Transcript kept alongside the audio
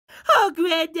Oh,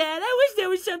 Granddad, I wish there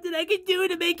was something I could do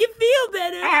to make you feel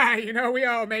better. You know, we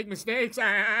all make mistakes.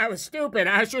 I was stupid.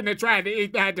 I shouldn't have tried to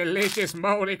eat that delicious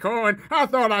moldy corn. I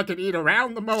thought I could eat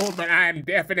around the mold, but I'm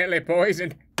definitely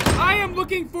poisoned. I am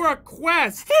looking for a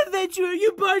quest. Adventurer,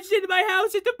 you barged into my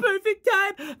house at the perfect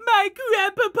time. My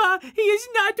grandpapa, he is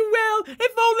not well.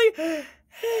 If only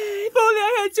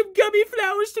I had some gummy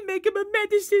flowers to make him a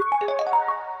medicine.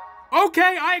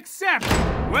 Okay, I accept.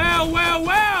 Well,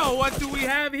 what do we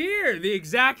have here? The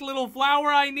exact little flower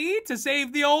I need to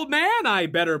save the old man. I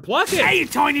better pluck it. Hey, you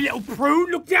tiny little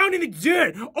prune, look down in the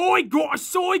dirt. I got a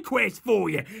side quest for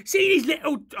you. See these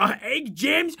little egg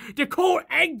gems? They're called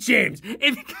egg gems.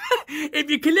 If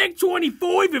you collect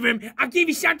 25 of them, I'll give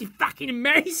you something fucking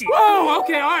amazing. Whoa,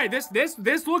 okay, all right,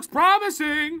 this looks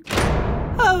promising.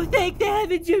 Oh, thank the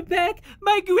heavens you're back.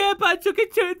 My grandpa took a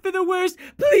turn for the worse.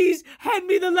 Please, hand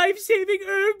me the life-saving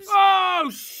herbs. Oh,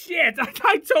 shit.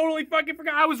 I totally fucking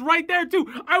forgot. I was right there,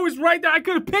 too. I was right there. I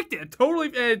could have picked it.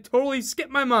 Totally skipped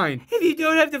my mind. If you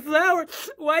don't have the flower,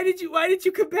 why did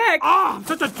you come back? I'm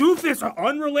such a doofus.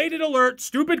 Unrelated alert.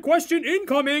 Stupid question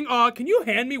incoming. Can you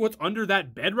hand me what's under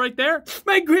that bed right there?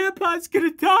 My grandpa's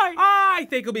gonna die. I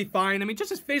think he'll be fine. I mean, just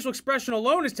his facial expression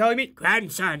alone is telling me,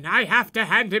 Grandson, I have to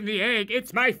hand him the egg.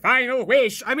 It's my final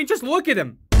wish. I mean, just look at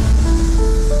him.